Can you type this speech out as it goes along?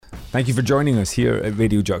Thank you for joining us here at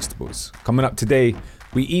Radio Juxtapose. Coming up today,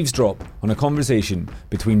 we eavesdrop on a conversation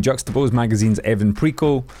between Juxtapose magazine's Evan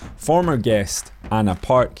Preco, former guest Anna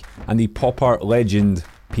Park, and the pop art legend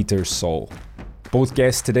Peter Saul. Both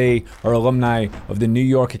guests today are alumni of the New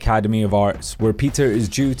York Academy of Arts, where Peter is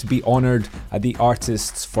due to be honoured at the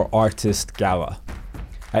Artists for Artists Gala.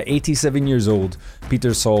 At 87 years old,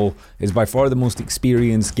 Peter Saul is by far the most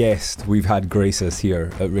experienced guest we've had grace us here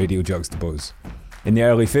at Radio Juxtapose. In the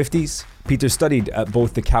early 50s, Peter studied at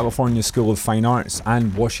both the California School of Fine Arts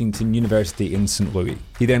and Washington University in St. Louis.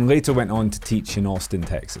 He then later went on to teach in Austin,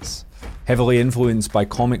 Texas. Heavily influenced by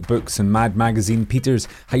comic books and Mad Magazine, Peter's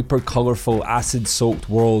hyper-colourful, acid-soaked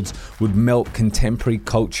worlds would melt contemporary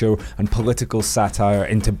culture and political satire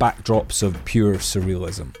into backdrops of pure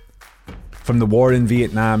surrealism. From the war in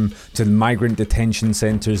Vietnam to the migrant detention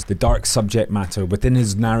centres, the dark subject matter within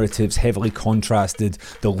his narratives heavily contrasted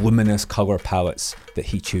the luminous colour palettes that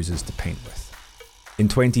he chooses to paint with. In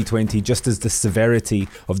 2020, just as the severity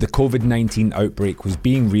of the COVID-19 outbreak was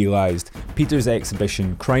being realised, Peter's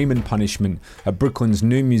exhibition, Crime and Punishment, at Brooklyn's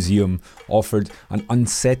New Museum offered an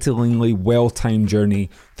unsettlingly well-timed journey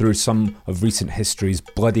through some of recent history's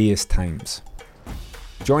bloodiest times.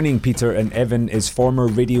 Joining Peter and Evan is former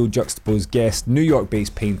Radio Juxtapose guest, New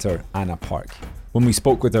York-based painter Anna Park. When we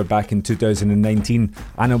spoke with her back in 2019,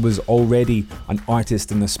 Anna was already an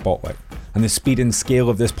artist in the spotlight, and the speed and scale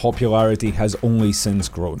of this popularity has only since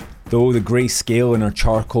grown. Though the grey scale in her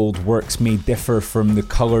charcoaled works may differ from the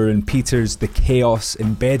colour in Peter's, the chaos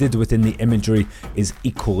embedded within the imagery is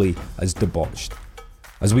equally as debauched.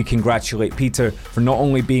 As we congratulate Peter for not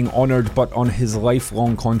only being honoured but on his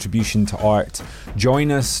lifelong contribution to art,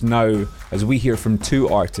 join us now as we hear from two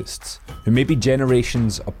artists who may be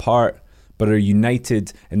generations apart but are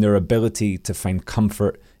united in their ability to find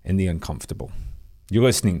comfort in the uncomfortable. You're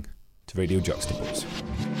listening to Radio Juxtapose.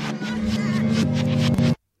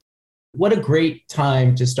 What a great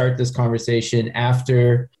time to start this conversation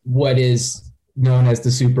after what is known as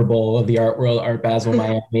the Super Bowl of the art world, Art Basel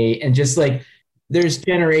Miami, and just like there's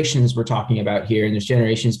generations we're talking about here, and there's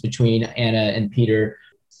generations between Anna and Peter.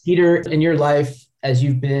 Peter, in your life, as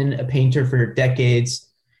you've been a painter for decades,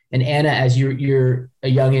 and Anna, as you're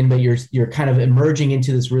a youngin', but you're kind of emerging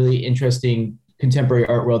into this really interesting contemporary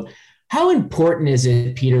art world. How important is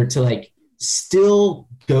it, Peter, to like still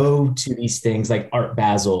go to these things like Art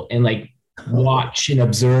Basel and like watch and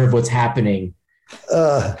observe what's happening?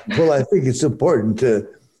 Well, I think it's important to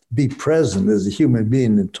be present as a human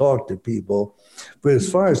being and talk to people. But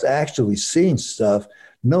as far as actually seeing stuff,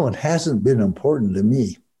 no, it hasn't been important to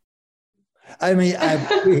me. I mean,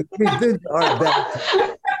 we've been to Art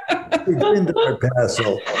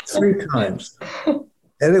Basel 3 times.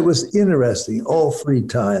 And it was interesting all 3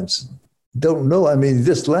 times. Don't know. I mean,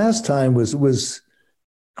 this last time was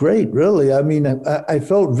great, really. I mean, I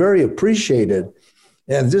felt very appreciated.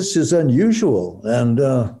 And this is unusual and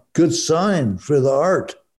good sign for the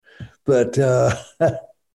art. But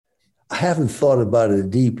I haven't thought about it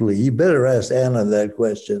deeply. You better ask Anna that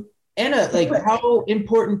question. Anna, like how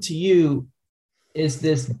important to you is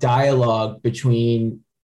this dialogue between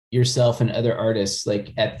yourself and other artists,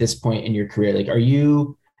 like at this point in your career? Like, are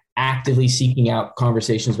you actively seeking out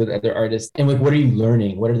conversations with other artists? And like, what are you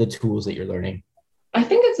learning? What are the tools that you're learning? I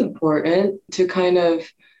think it's important to kind of,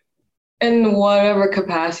 in whatever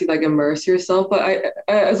capacity, like immerse yourself. But I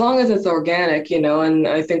as long as it's organic, and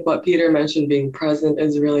I think what Peter mentioned, being present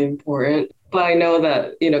is really important. But I know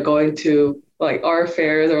that, going to like art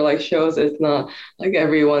fairs or like shows, it's not like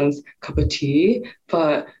everyone's cup of tea,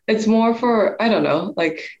 but it's more for, I don't know,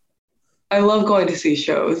 like I love going to see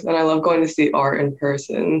shows and I love going to see art in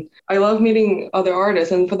person. I love meeting other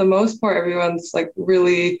artists. And for the most part, everyone's like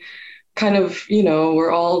really kind of,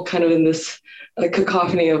 we're all kind of in this like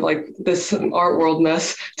cacophony of like this art world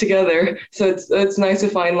mess together. So it's nice to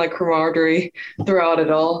find like camaraderie throughout it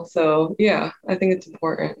all. So yeah, I think it's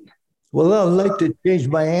important. Well, I'd like to change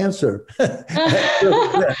my answer. I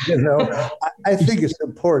think it's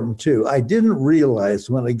important too. I didn't realize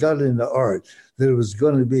when I got into art that it was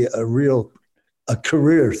going to be a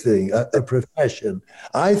career thing, a profession.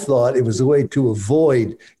 I thought it was a way to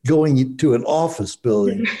avoid going to an office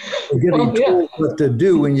building or getting told what to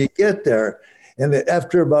do when you get there. And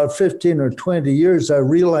after about 15 or 20 years, I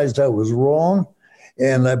realized I was wrong,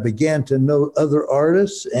 and I began to know other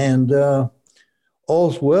artists, and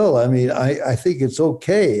all's well. I mean, I think it's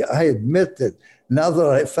okay. I admit that now that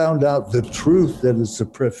I found out the truth, that it's a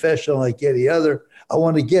profession like any other, I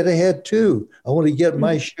want to get ahead too. I want to get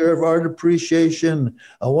my share of art appreciation.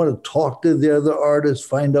 I want to talk to the other artists,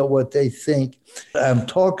 find out what they think. I'm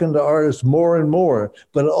talking to artists more and more,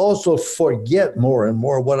 but also forget more and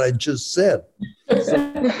more what I just said.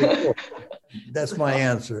 So, that's my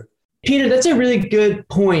answer. Peter, that's a really good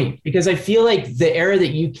point, because I feel like the era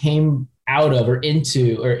that you came out of or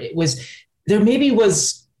into, or it was, there maybe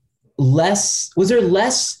was there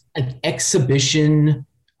less like exhibition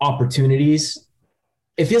opportunities?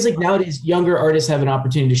 It feels like nowadays younger artists have an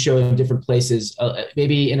opportunity to show in different places,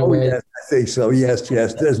 maybe in a way. Yes, I think so. Yes.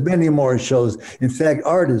 There's many more shows. In fact,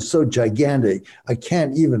 art is so gigantic. I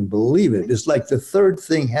can't even believe it. It's like the third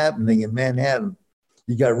thing happening in Manhattan.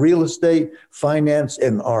 You got real estate, finance,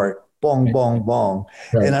 and art. Bong, bong, bong.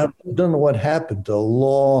 Right. And I don't know what happened to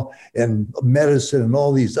law and medicine and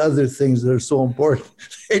all these other things that are so important.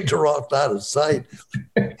 They dropped out of sight.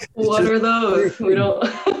 What are those? We don't.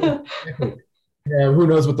 Yeah, who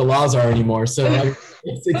knows what the laws are anymore? So,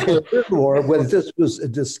 when this was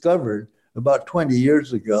discovered about 20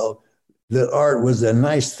 years ago, that art was a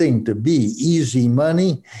nice thing to be, easy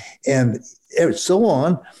money, and so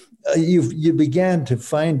on. You began to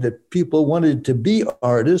find that people wanted to be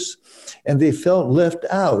artists and they felt left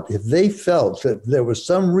out. If they felt that there was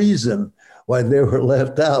some reason why they were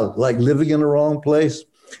left out, like living in the wrong place,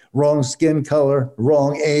 wrong skin color,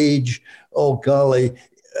 wrong age, oh golly,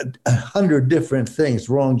 100 different things,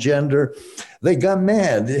 wrong gender, they got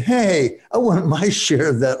mad. Hey, I want my share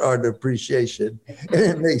of that art appreciation. And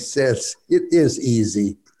it makes sense. It is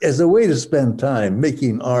easy. As a way to spend time,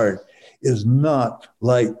 making art is not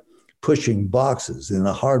like pushing boxes in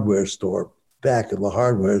a hardware store, back of a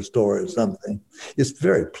hardware store or something. It's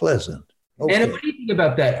very pleasant. Okay. And what do you think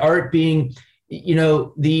about that? Art being,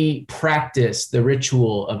 the practice, the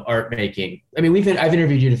ritual of art making. I mean, I've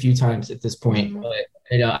interviewed you a few times at this point, but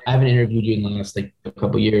I haven't interviewed you in the last like a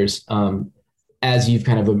couple of years. As you've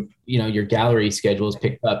kind of, your gallery schedule has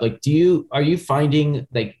picked up. Like, are you finding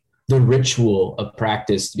like the ritual of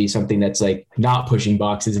practice to be something that's like not pushing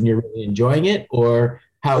boxes and you're really enjoying it, or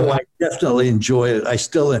how? I definitely enjoy it.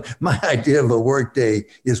 My idea of a work day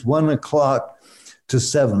is 1 o'clock to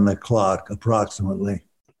 7 o'clock approximately.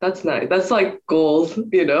 That's nice. That's like goals,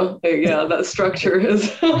 Yeah, that structure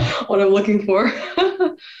is what I'm looking for.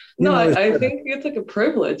 I think it's like a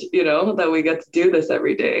privilege, that we get to do this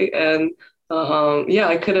every day. And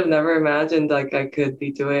I could have never imagined like I could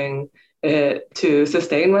be doing it to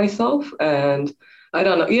sustain myself. And I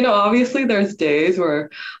don't know, obviously there's days where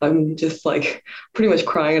I'm just like pretty much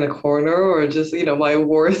crying in a corner, or just, my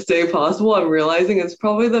worst day possible. I'm realizing it's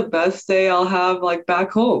probably the best day I'll have like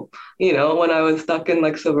back home, when I was stuck in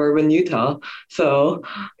like suburban Utah. So,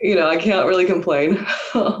 I can't really complain,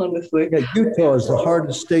 honestly. Yeah, Utah is the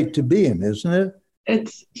hardest state to be in, isn't it?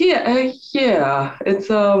 It's it's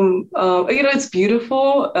it's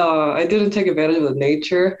beautiful. I didn't take advantage of the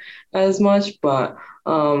nature as much, but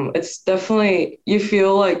it's definitely, you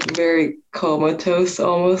feel like very comatose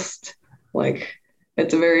almost, like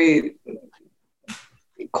it's a very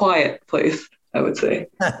quiet place, I would say.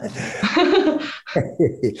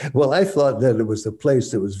 Well, I thought that it was a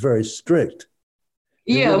place that was very strict.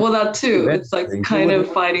 Yeah, well, that too. It's like kind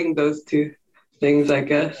of fighting those two things, I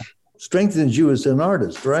guess. Strengthens you as an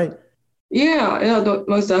artist, right? Yeah,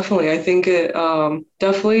 most definitely. I think it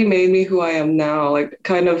definitely made me who I am now. Like,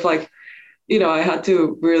 kind of like, I had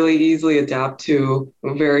to really easily adapt to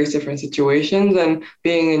various different situations. And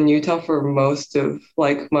being in Utah for most of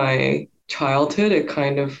like my childhood, it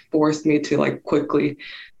kind of forced me to like quickly,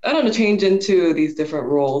 I don't know, change into these different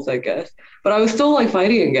roles, I guess. But I was still like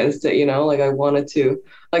fighting against it, like I wanted to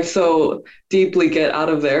like so deeply get out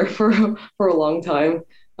of there for a long time.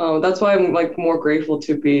 That's why I'm like more grateful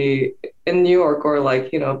to be in New York, or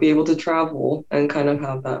like, be able to travel and kind of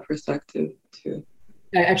have that perspective too.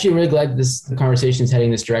 I'm actually really glad the conversation is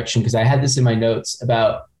heading this direction, because I had this in my notes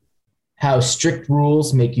about how strict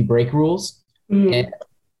rules make you break rules. Mm-hmm. And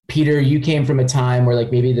Peter, you came from a time where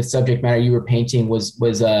like maybe the subject matter you were painting was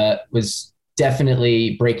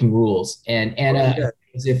definitely breaking rules. And Anna,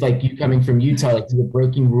 as if like you coming from Utah, like you were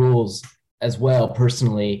breaking rules as well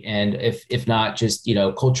personally, and if not just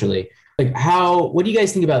culturally. Like what do you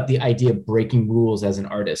guys think about the idea of breaking rules as an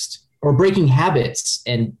artist, or breaking habits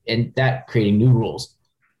and that creating new rules?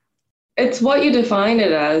 It's what you define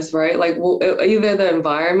it as, right? Like, well, either the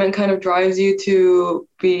environment kind of drives you to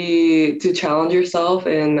challenge yourself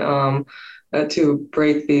and to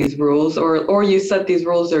break these rules, or you set these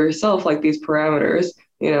rules yourself, like these parameters.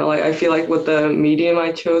 Like I feel like with the medium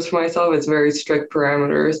I chose for myself, it's very strict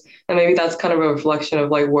parameters, and maybe that's kind of a reflection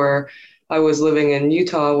of like where I was living in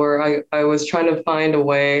Utah, where I was trying to find a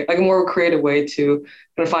way, like a more creative way to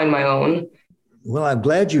kind of find my own. Well, I'm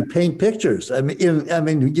glad you paint pictures.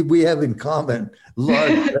 We have in common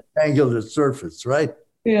large rectangular surface, right?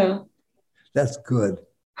 Yeah. That's good.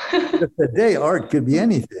 But today, art could be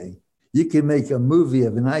anything. You can make a movie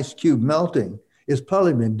of an ice cube melting. It's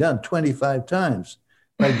probably been done 25 times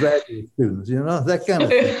by graduate students, that kind of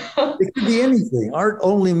thing. It could be anything. Art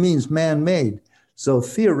only means man-made. So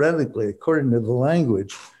theoretically, according to the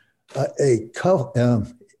language,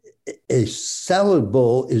 a salad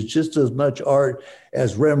bowl is just as much art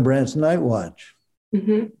as Rembrandt's Night Watch.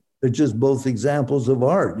 Mm-hmm. They're just both examples of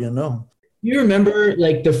art, You remember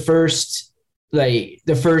like the first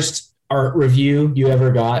art review you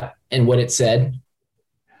ever got and what it said?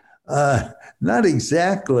 Not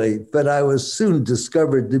exactly, but I was soon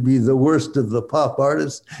discovered to be the worst of the pop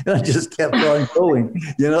artists, and I just kept on going.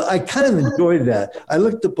 I kind of enjoyed that. I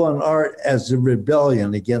looked upon art as a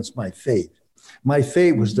rebellion against my fate. My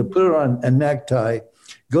fate was to put on a necktie,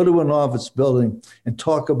 go to an office building, and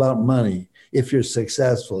talk about money if you're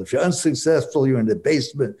successful. If you're unsuccessful, you're in the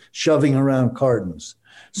basement shoving around cartons.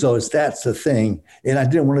 So that's the thing. And I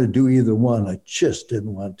didn't want to do either one. I just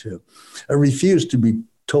didn't want to. I refused to be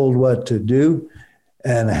told what to do,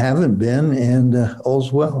 and I haven't been, and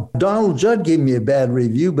all's well. Donald Judd gave me a bad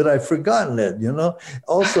review, but I've forgotten it,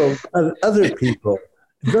 Also, other people,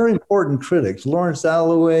 very important critics, Lawrence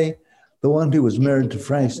Alloway, the one who was married to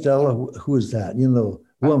Frank Stella, who is that,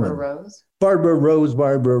 woman? Barbara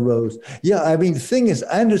Rose. Yeah, the thing is,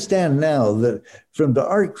 I understand now that from the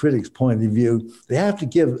art critic's point of view, they have to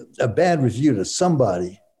give a bad review to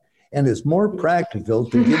somebody. And it's more practical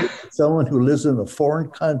to give it to someone who lives in a foreign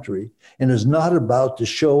country and is not about to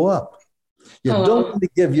show up. You don't want to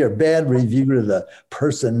give your bad review to the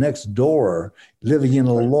person next door living in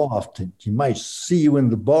a loft. And he might see you in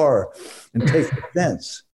the bar and take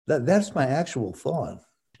offense. That's my actual thought.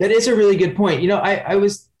 That is a really good point.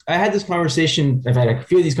 I had this conversation, I've had a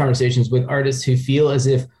few of these conversations with artists who feel as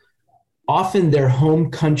if often their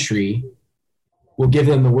home country will give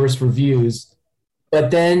them the worst reviews, but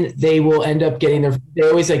then they will end up getting they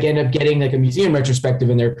always end up getting like a museum retrospective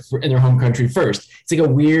in their home country first. It's like a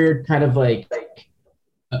weird kind of like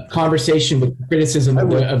a conversation with criticism of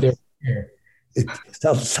their career. It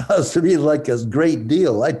sounds to me like a great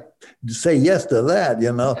deal. I'd say yes to that,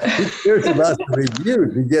 Who cares about the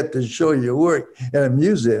reviews? You get to show your work in a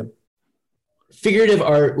museum. Figurative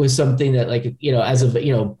art was something that as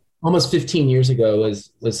of, almost 15 years ago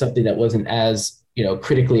was something that wasn't as,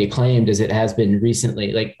 critically acclaimed as it has been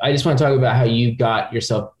recently. Like, I just want to talk about how you got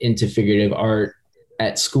yourself into figurative art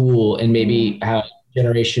at school and maybe how a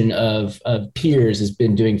generation of peers has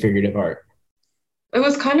been doing figurative art. It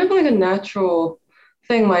was kind of like a natural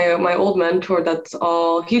thing. My old mentor,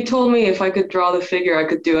 he told me if I could draw the figure, I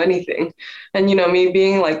could do anything. And, me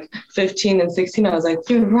being like 15 and 16, I was like,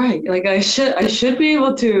 you're right. Like I should be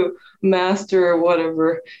able to master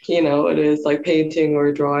whatever, it is, like painting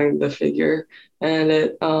or drawing the figure. And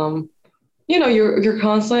it, you're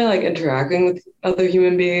constantly like interacting with other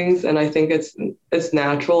human beings. And I think it's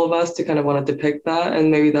natural of us to kind of want to depict that. And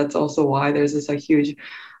maybe that's also why there's this like huge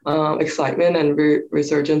excitement and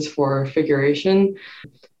resurgence for figuration.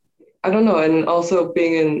 I don't know. And also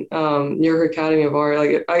being in New York Academy of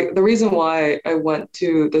Art, the reason why I went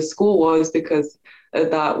to the school was because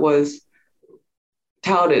that was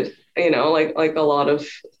touted, like a lot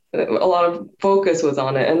of focus was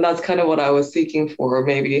on it. And that's kind of what I was seeking for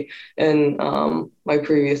maybe in my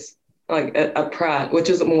previous, at Pratt, which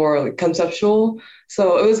is more like conceptual.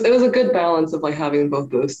 So it was a good balance of like having both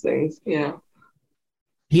those things. Yeah.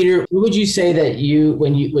 Peter, what would you say that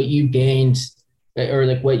what you gained or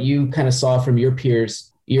like what you kind of saw from your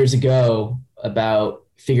peers years ago about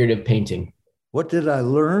figurative painting? What did I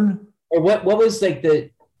learn? Or what was the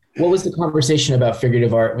conversation about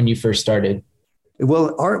figurative art when you first started?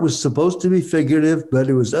 Well, art was supposed to be figurative, but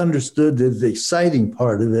it was understood that the exciting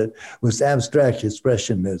part of it was abstract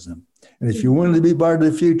expressionism. And if you wanted to be part of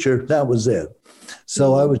the future, that was it.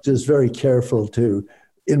 So I was just very careful to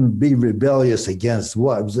be rebellious against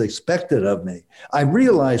what was expected of me. I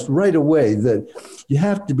realized right away that you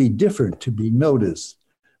have to be different to be noticed,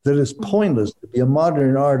 that it's pointless to be a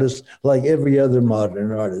modern artist like every other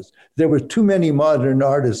modern artist. There were too many modern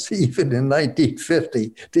artists, even in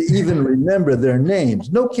 1950, to even remember their names.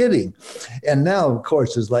 No kidding. And now, of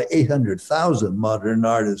course, there's like 800,000 modern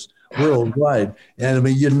artists worldwide. And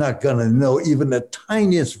you're not going to know even the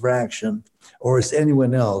tiniest fraction, or as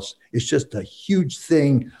anyone else. It's just a huge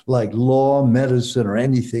thing like law, medicine, or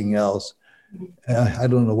anything else. I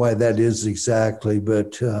don't know why that is exactly,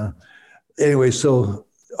 but anyway, so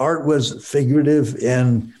art was figurative,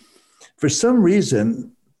 and for some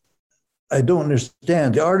reason, I don't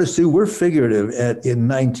understand. The artists who were figurative in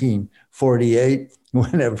 1948,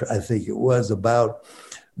 whenever I think it was about,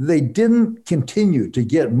 they didn't continue to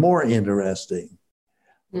get more interesting.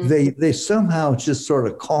 They somehow just sort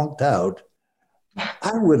of conked out.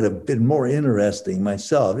 I would have been more interesting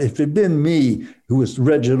myself. If it had been me who was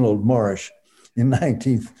Reginald Marsh in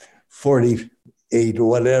 1948 or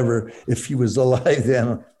whatever, if he was alive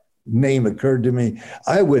then, name occurred to me,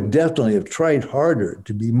 I would definitely have tried harder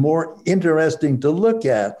to be more interesting to look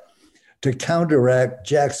at, to counteract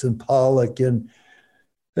Jackson Pollock and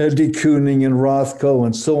de Kooning and Rothko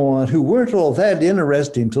and so on, who weren't all that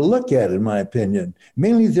interesting to look at, in my opinion.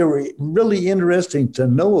 Mainly they were really interesting to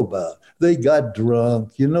know about. They got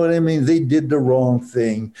drunk, you know what I mean? They did the wrong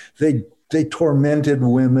thing. They tormented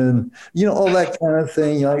women, you know, all that kind of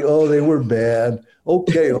thing. Like, oh, they were bad.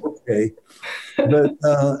 Okay. But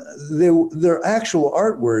their actual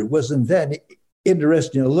artwork wasn't that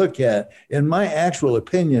interesting to look at. And my actual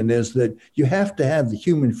opinion is that you have to have the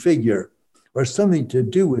human figure or something to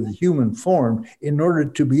do with the human form in order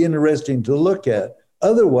to be interesting to look at.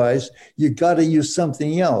 Otherwise, you got to use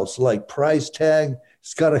something else, like price tag.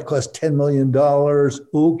 It's got to cost $10 million.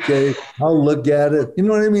 Okay, I'll look at it. You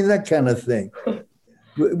know what I mean? That kind of thing,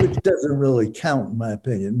 which doesn't really count, in my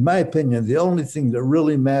opinion. In my opinion, the only thing that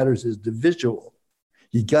really matters is the visual.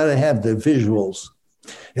 You got to have the visuals.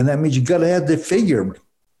 And that means you got to have the figure.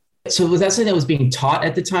 So was that something that was being taught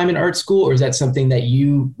at the time in art school, or is that something that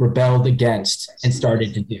you rebelled against and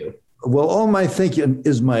started to do? Well, all my thinking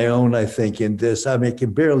is my own, I think, in this. I mean, I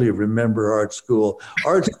can barely remember art school.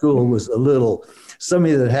 Art school was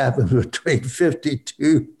something that happened between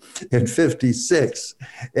 52 and 56.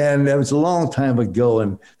 And it was a long time ago.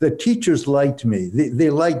 And the teachers liked me. They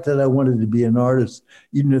liked that I wanted to be an artist,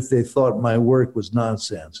 even if they thought my work was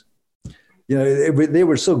nonsense. You know, they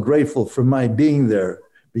were so grateful for my being there,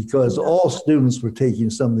 because all students were taking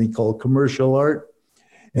something called commercial art.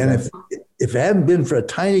 And if it hadn't been for a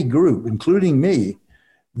tiny group, including me,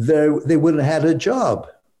 they wouldn't have had a job.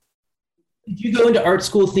 Did you go into art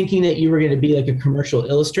school thinking that you were going to be like a commercial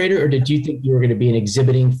illustrator, or did you think you were going to be an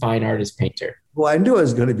exhibiting fine artist painter? Well, I knew I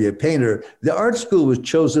was going to be a painter. The art school was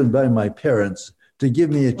chosen by my parents to give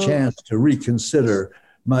me a chance to reconsider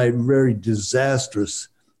my very disastrous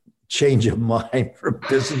change of mind from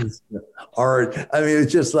business to art. I mean,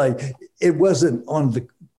 it's just like, it wasn't on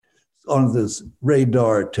this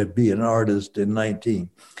radar to be an artist in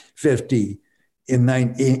 1950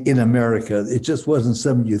 in America. It just wasn't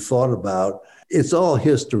something you thought about. It's all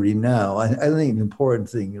history now. I think the important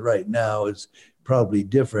thing right now is probably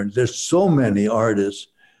different. There's so many artists,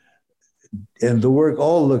 and the work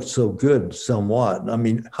all looks so good somewhat. I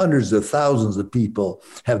mean, hundreds of thousands of people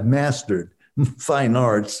have mastered fine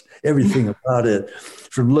arts, everything about it,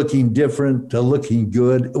 from looking different to looking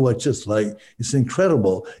good. Well, it's just like, it's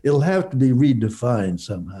incredible. It'll have to be redefined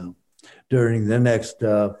somehow during the next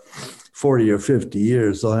 40 or 50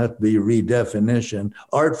 years. There'll have to be a redefinition.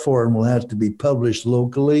 Art form will have to be published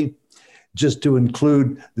locally just to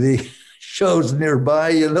include the shows nearby,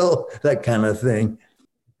 you know, that kind of thing.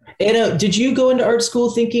 And did you go into art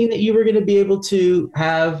school thinking that you were going to be able to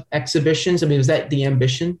have exhibitions? I mean, was that the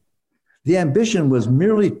ambition? The ambition was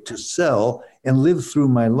merely to sell and live through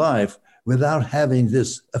my life without having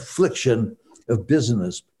this affliction of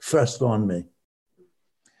business thrust on me.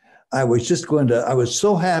 I was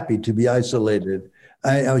so happy to be isolated.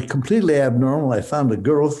 I was completely abnormal. I found a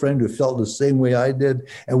girlfriend who felt the same way I did.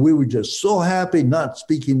 And we were just so happy, not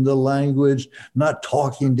speaking the language, not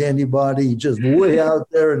talking to anybody, just way out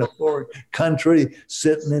there in a foreign country,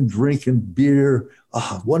 sitting and drinking beer.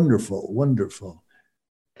 Ah, wonderful, wonderful.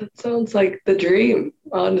 That sounds like the dream,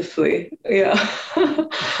 honestly. Yeah.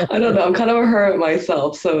 I don't know. I'm kind of a hermit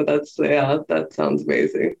myself. So that sounds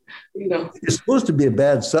amazing. You know, it's supposed to be a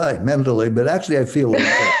bad sign mentally, but actually I feel like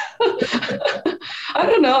that. I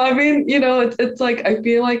don't know. I mean, you know, it's like, I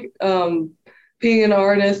feel like being an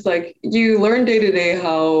artist, like you learn day to day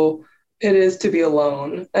how it is to be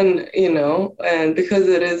alone, and, you know, and because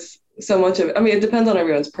it is so much of, I mean, it depends on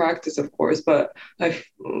everyone's practice, of course, but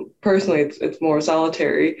personally, it's more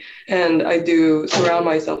solitary. And I do surround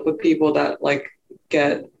myself with people that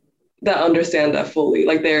understand that fully.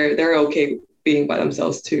 Like they're okay being by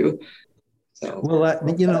themselves too. So. Well,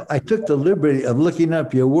 I took the liberty of looking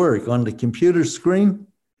up your work on the computer screen.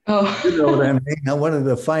 Oh. You know what I mean? I wanted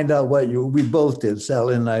to find out we both did,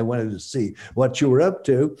 Sally and I wanted to see what you were up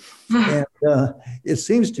to. And it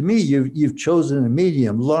seems to me you've chosen a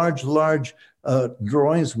medium, large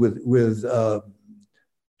drawings with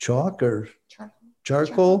chalk or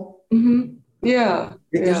charcoal. Mm-hmm. Yeah.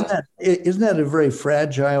 Isn't Yeah. that a very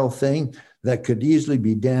fragile thing that could easily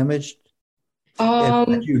be damaged?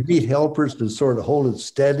 And Um, you need helpers to sort of hold it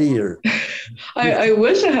steady, or I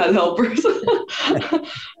wish I had helpers.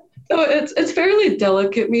 So it's fairly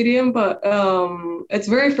delicate medium, but it's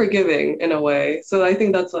very forgiving in a way. So I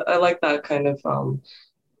think I like that kind of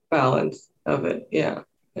balance of it. Yeah.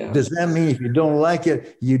 Yeah. does that mean if you don't like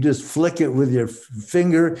it, you just flick it with your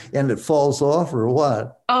finger and it falls off, or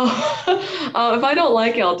what? Oh, if I don't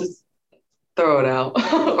like it, I'll just throw it out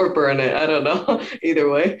or burn it. I don't know. Either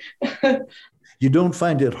way. You don't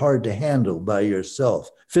find it hard to handle by yourself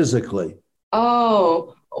physically.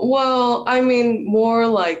 Oh, well, I mean, more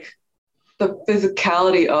like the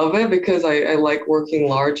physicality of it because I like working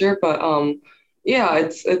larger, but yeah,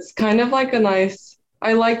 it's kind of like a nice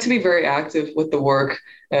I like to be very active with the work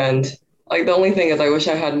and like the only thing is I wish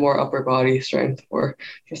I had more upper body strength for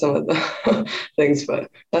some of the things, but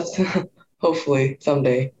that's hopefully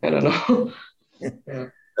someday. I don't know. Yeah.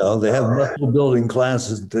 Oh, they have muscle building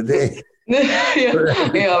classes today. Yeah, yeah,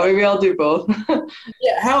 maybe I'll do both.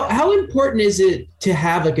 Yeah, how important is it to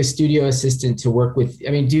have like a studio assistant to work with?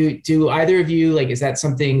 I mean, do either of you like is that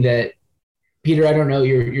something that Peter, I don't know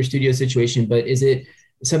your studio situation, but is it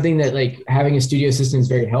something that like having a studio assistant is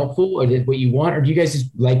very helpful or is it what you want, or do you guys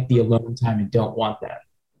just like the alone time and don't want that?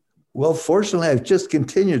 Well, fortunately, I've just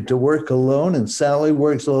continued to work alone, and Sally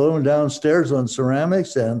works alone downstairs on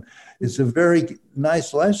ceramics, and it's a very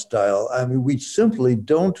nice lifestyle. I mean, we simply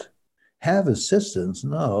don't have assistants,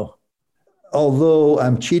 no. Although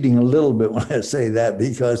I'm cheating a little bit when I say that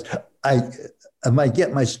because I might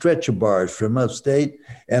get my stretcher bars from upstate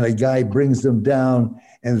and a guy brings them down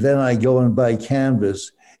and then I go and buy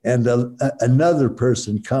canvas and another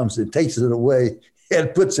person comes and takes it away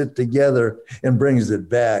and puts it together and brings it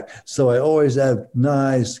back. So I always have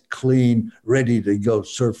nice, clean, ready to go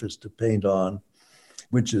surface to paint on,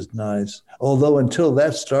 which is nice. Although until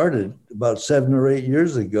that started about 7 or 8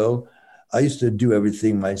 years ago, I used to do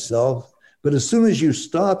everything myself. But as soon as you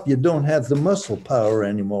stop, you don't have the muscle power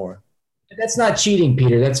anymore. That's not cheating,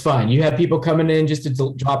 Peter. That's fine. You have people coming in just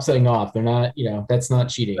to drop something off. They're not, that's not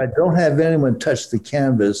cheating. I don't have anyone touch the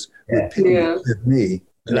canvas with me.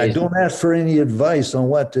 And I don't ask for any advice on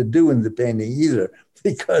what to do in the painting either,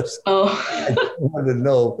 because I don't want to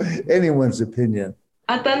know anyone's opinion.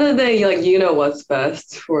 At the end of the day, like you know what's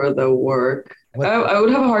best for the work. I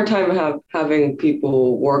would have a hard time having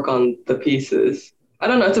people work on the pieces. I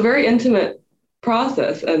don't know. It's a very intimate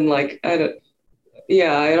process, and like I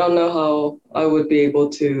don't know how I would be able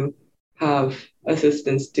to have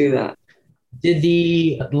assistants do that. Did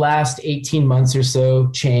the last 18 months or so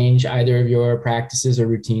change either of your practices or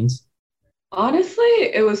routines? Honestly,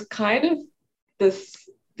 it was kind of the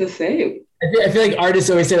same. I feel like artists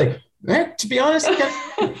always say like, to be honest.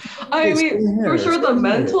 I mean, for sure the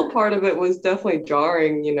mental part of it was definitely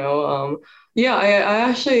jarring, I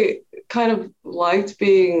actually kind of liked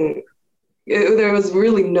there was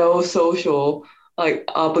really no social like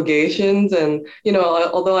obligations and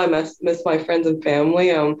although I miss my friends and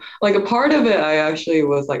family like a part of it I actually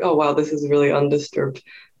was like, oh wow, this is really undisturbed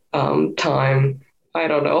time. I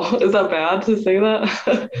don't know, is that bad to say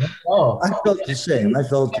that? Oh, I felt the same.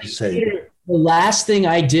 The last thing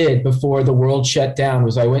I did before the world shut down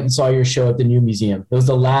was I went and saw your show at the New Museum. It was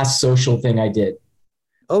the last social thing I did.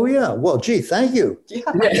 Oh yeah, well gee, thank you. Yeah.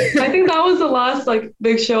 I think that was the last like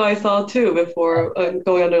big show I saw too before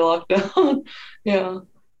going under lockdown. Yeah.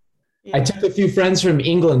 I took a few friends from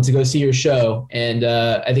England to go see your show, and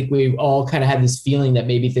I think we all kind of had this feeling that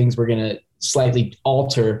maybe things were going to slightly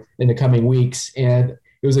alter in the coming weeks, and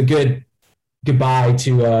it was a good goodbye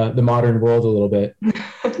to the modern world a little bit.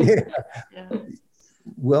 Yeah.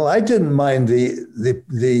 Well, I didn't mind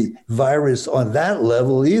the virus on that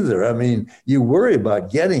level either. I mean, you worry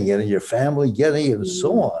about getting it and your family getting it and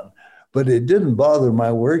so on, but it didn't bother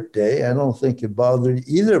my work day. I don't think it bothered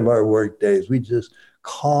either of our work days. We just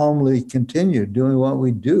calmly continued doing what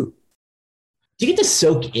we do. Do you get to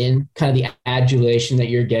soak in kind of the adulation that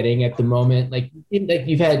you're getting at the moment? Like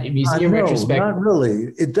you've had museum retrospect. Not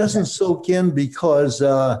really. It doesn't soak in because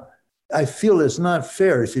I feel it's not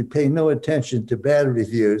fair if you pay no attention to bad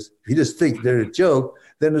reviews. If you just think they're a joke,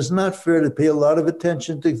 then it's not fair to pay a lot of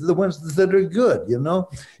attention to the ones that are good, You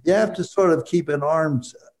have to sort of keep an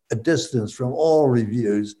arm's distance from all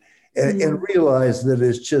reviews and realize that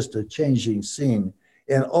it's just a changing scene.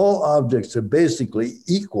 And all objects are basically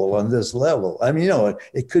equal on this level. I mean,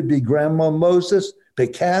 it could be Grandma Moses,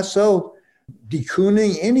 Picasso, de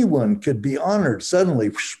Kooning, anyone could be honored suddenly.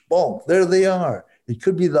 Whoosh, boom, there they are. It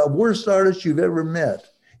could be the worst artist you've ever met.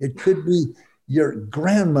 It could be your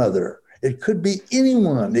grandmother, It could be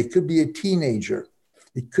anyone. It could be a teenager.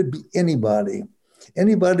 It could be anybody.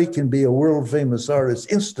 Anybody can be a world famous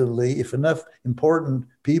artist instantly if enough important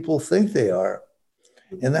people think they are.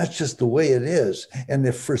 And that's just the way it is. And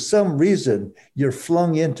if for some reason you're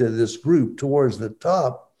flung into this group towards the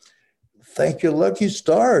top, thank your lucky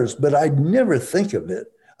stars. But I never think of it.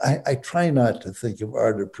 I try not to think of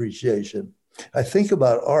art appreciation. I think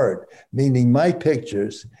about art, meaning my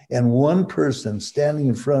pictures, and one person standing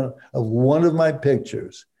in front of one of my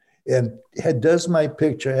pictures. And does my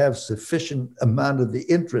picture have sufficient amount of the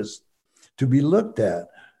interest to be looked at?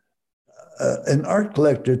 An art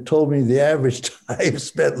collector told me the average time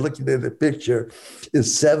spent looking at a picture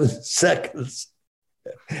is 7 seconds.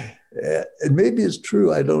 And maybe it's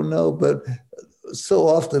true, I don't know, but so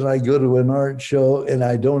often I go to an art show and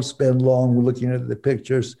I don't spend long looking at the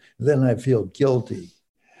pictures, then I feel guilty.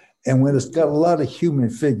 And when it's got a lot of human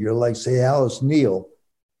figure, like say Alice Neal,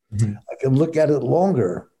 I can look at it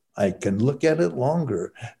longer. I can look at it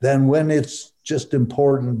longer than when it's just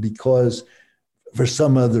important because for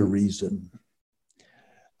some other reason.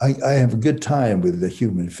 I have a good time with the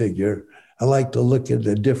human figure. I like to look at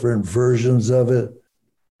the different versions of it.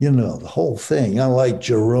 You know, the whole thing. I like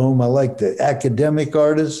Jerome. I like the academic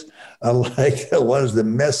artists. I like the ones that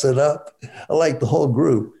mess it up. I like the whole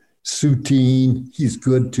group. Soutine, he's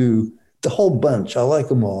good too. The whole bunch. I like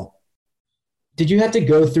them all. Did you have to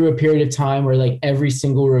go through a period of time where like every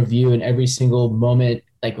single review and every single moment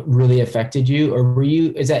like really affected you? Or were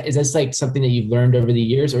you, is this like something that you've learned over the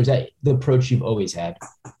years, or is that the approach you've always had?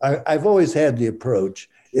 I've always had the approach.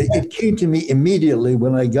 It came to me immediately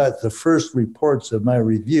when I got the first reports of my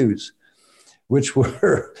reviews, which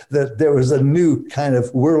were that there was a new kind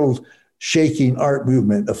of world-shaking art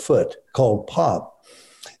movement afoot called pop.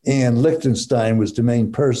 And Lichtenstein was the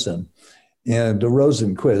main person, and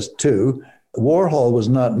Rosenquist too. Warhol was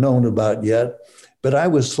not known about yet, but I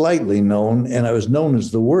was slightly known, and I was known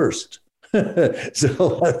as the worst.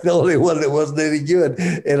 So I'm the only one that wasn't any good.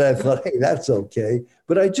 And I thought, hey, that's okay.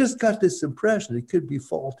 But I just got this impression it could be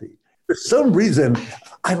faulty. For some reason,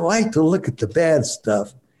 I like to look at the bad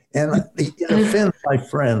stuff, and it offends my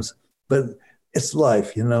friends, but it's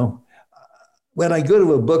life, you know. When I go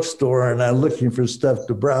to a bookstore and I'm looking for stuff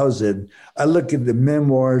to browse in, I look at the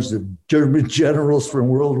memoirs of German generals from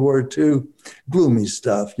World War II, gloomy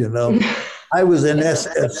stuff, you know. I was an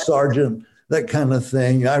SS sergeant, that kind of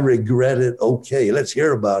thing. I regret it. Okay, let's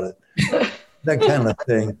hear about it. That kind of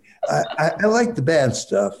thing. I like the bad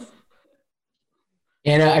stuff.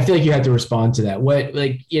 And I feel like you have to respond to that. What,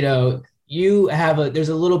 like, you know, you have there's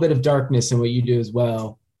a little bit of darkness in what you do as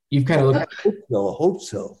well. You've kind of looked. I hope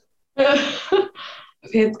so.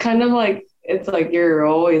 It's kind of like, it's like you're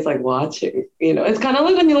always like watching, you know, it's kind of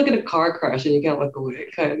like when you look at a car crash and you can't look away,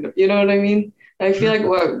 kind of, you know what I mean? I feel like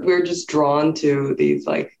we're just drawn to these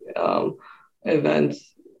like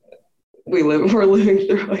events we're living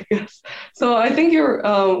through, I guess. So I think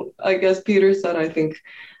I guess Peter said, I think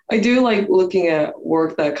I do like looking at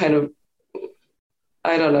work that kind of,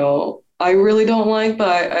 I don't know, I really don't like,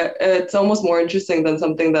 but it's almost more interesting than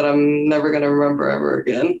something that I'm never going to remember ever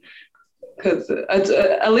again. Because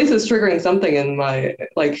at least it's triggering something in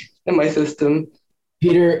my system.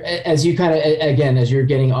 Peter, as you kind of, again, as you're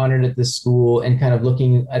getting honored at this school and kind of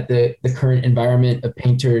looking at the current environment of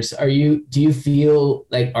painters, do you feel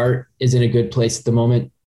like art is in a good place at the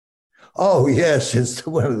moment? Oh, yes. It's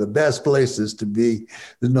one of the best places to be.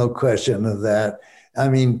 There's no question of that. I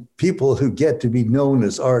mean, people who get to be known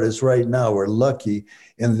as artists right now are lucky,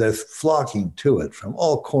 and they're flocking to it from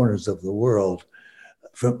all corners of the world,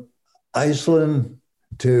 from Iceland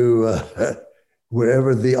to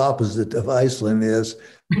wherever the opposite of Iceland is.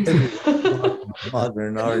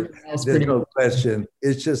 Modern art, there's no question.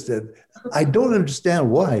 It's just that I don't understand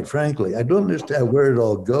why, frankly. I don't understand where it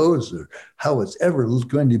all goes or how it's ever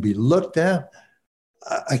going to be looked at.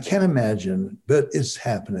 I can't imagine, but it's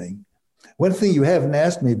happening. One thing you haven't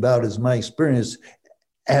asked me about is my experience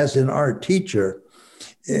as an art teacher.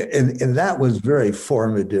 And that was very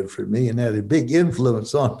formative for me and had a big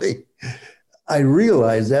influence on me. I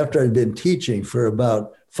realized after I'd been teaching for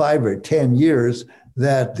about 5 or 10 years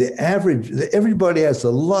that everybody has a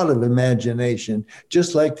lot of imagination,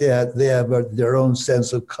 just like that. They have their own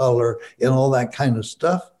sense of color and all that kind of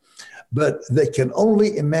stuff, but they can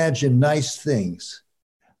only imagine nice things.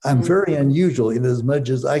 I'm very unusual in as much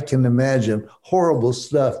as I can imagine horrible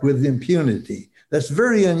stuff with impunity. That's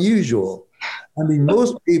very unusual. I mean,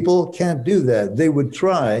 most people can't do that. They would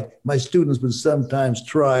try. My students would sometimes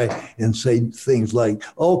try and say things like,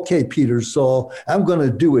 okay, Peter Saul, I'm going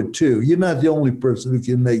to do it too. You're not the only person who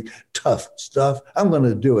can make tough stuff. I'm going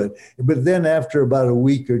to do it. But then after about a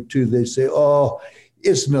week or two, they say, oh,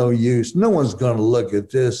 it's no use. No one's going to look at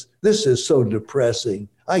this. This is so depressing.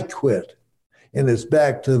 I quit. And it's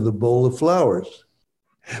back to the bowl of flowers,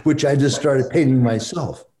 which I just started painting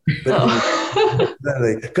myself.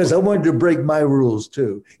 Because I wanted to break my rules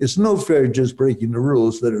too. It's no fair just breaking the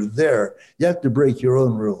rules that are there. You have to break your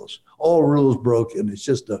own rules. All rules broken. It's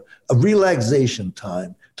just a relaxation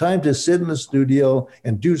time to sit in the studio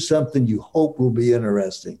and do something you hope will be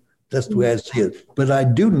interesting. That's the way I see it. But I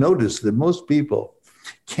do notice that most people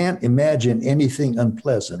can't imagine anything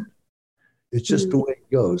unpleasant. It's just the way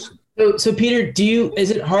it goes. So Peter, is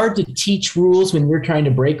it hard to teach rules when you're trying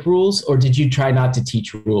to break rules, or did you try not to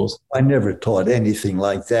teach rules? I never taught anything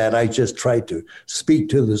like that. I just tried to speak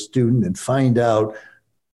to the student and find out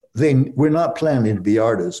they were not planning to be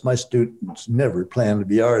artists. My students never planned to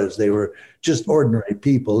be artists. They were just ordinary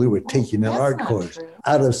people who were taking an art course. True.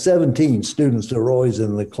 Out of 17 students that were always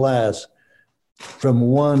in the class, from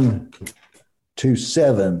 1 to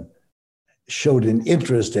 7 showed an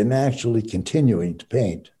interest in actually continuing to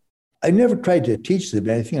paint. I never tried to teach them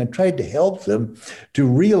anything. I tried to help them to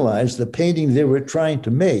realize the painting they were trying to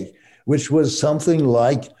make, which was something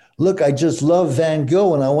like, look, I just love Van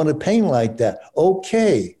Gogh and I want to paint like that.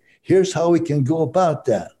 Okay, here's how we can go about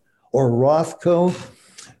that. Or Rothko,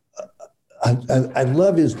 I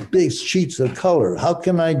love his big sheets of color. How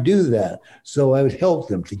can I do that? So I would help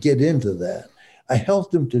them to get into that. I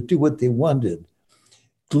helped them to do what they wanted.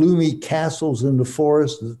 Gloomy castles in the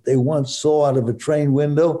forest that they once saw out of a train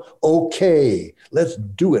window. Okay, let's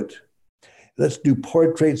do it. Let's do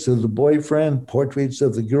portraits of the boyfriend, portraits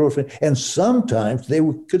of the girlfriend, and sometimes they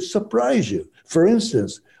could surprise you. For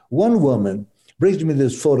instance, one woman brings me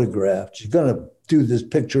this photograph. She's going to do this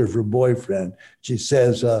picture of her boyfriend. She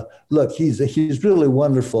says, look, he's really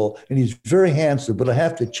wonderful and he's very handsome, but I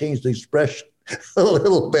have to change the expression a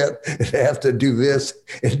little bit and have to do this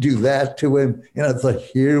and do that to him. And I thought,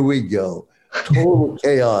 here we go. Total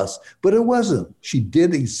chaos. But it wasn't. She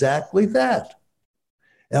did exactly that.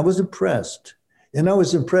 And I was impressed. And I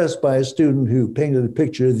was impressed by a student who painted a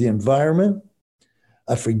picture of the environment.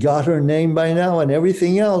 I forgot her name by now and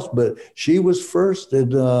everything else, but she was first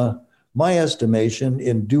in my estimation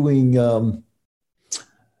in doing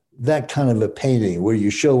that kind of a painting where you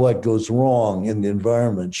show what goes wrong in the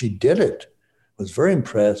environment. She did it. Was very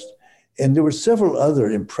impressed. And there were several other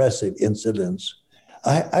impressive incidents.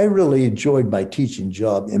 I really enjoyed my teaching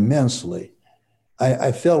job immensely.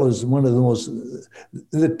 I felt as one of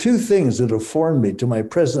the two things that have formed me to my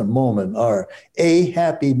present moment are A,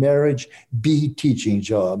 happy marriage, B, teaching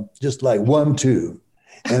job, just like 1, 2.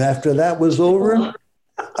 And after that was over,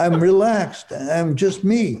 I'm relaxed. I'm just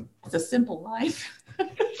me. It's a simple life.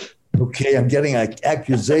 Okay, I'm getting an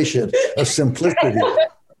accusation of simplicity.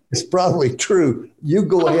 It's probably true. You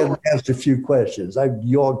go ahead and ask a few questions.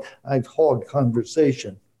 I've hogged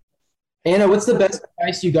conversation. Anna, what's the best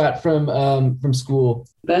advice you got from school?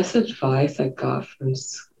 Best advice I got from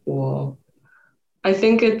school, I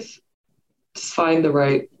think it's just find the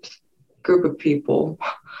right group of people.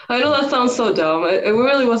 I know that sounds so dumb. It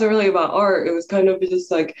really wasn't really about art. It was kind of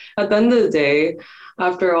just like, at the end of the day,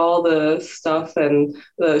 after all the stuff and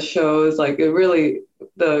the shows, like it really,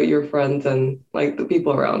 your friends and like the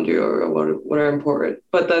people around you are what are important.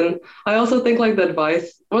 But then I also think like the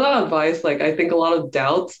advice, well, not advice, like I think a lot of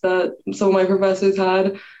doubts that some of my professors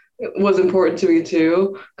had was important to me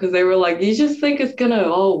too, because they were like, you just think it's gonna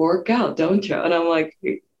all work out, don't you? And I'm like,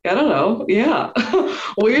 I don't know. Yeah.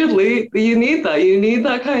 Weirdly, you need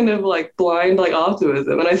that kind of like blind like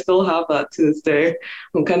optimism. And I still have that to this day.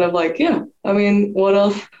 I'm kind of like, yeah, I mean, what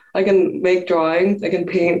else? I can make drawings, I can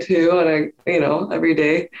paint too, and every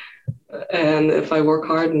day. And if I work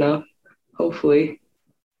hard enough, hopefully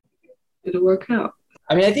it'll work out.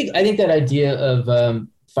 I mean, I think that idea of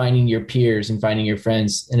finding your peers and finding your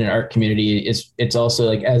friends in an art community it's also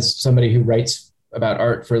like, as somebody who writes about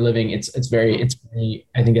art for a living, it's very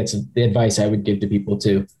I think that's the advice I would give to people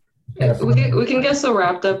too. We can get so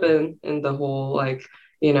wrapped up in the whole like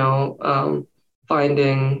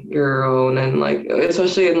finding your own, and like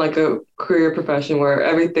especially in like a career profession where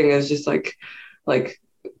everything is just like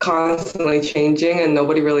constantly changing and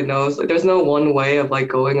nobody really knows, like there's no one way of like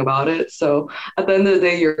going about it. So at the end of the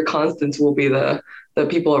day, your constants will be the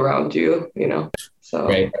people around you, so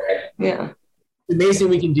right. Yeah. Amazing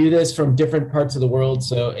we can do this from different parts of the world,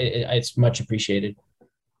 so it's much appreciated.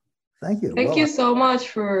 Thank you. Thank you so much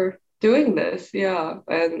for doing this. Yeah.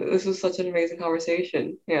 And this was such an amazing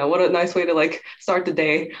conversation. Yeah. What a nice way to like start the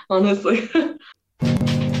day, honestly.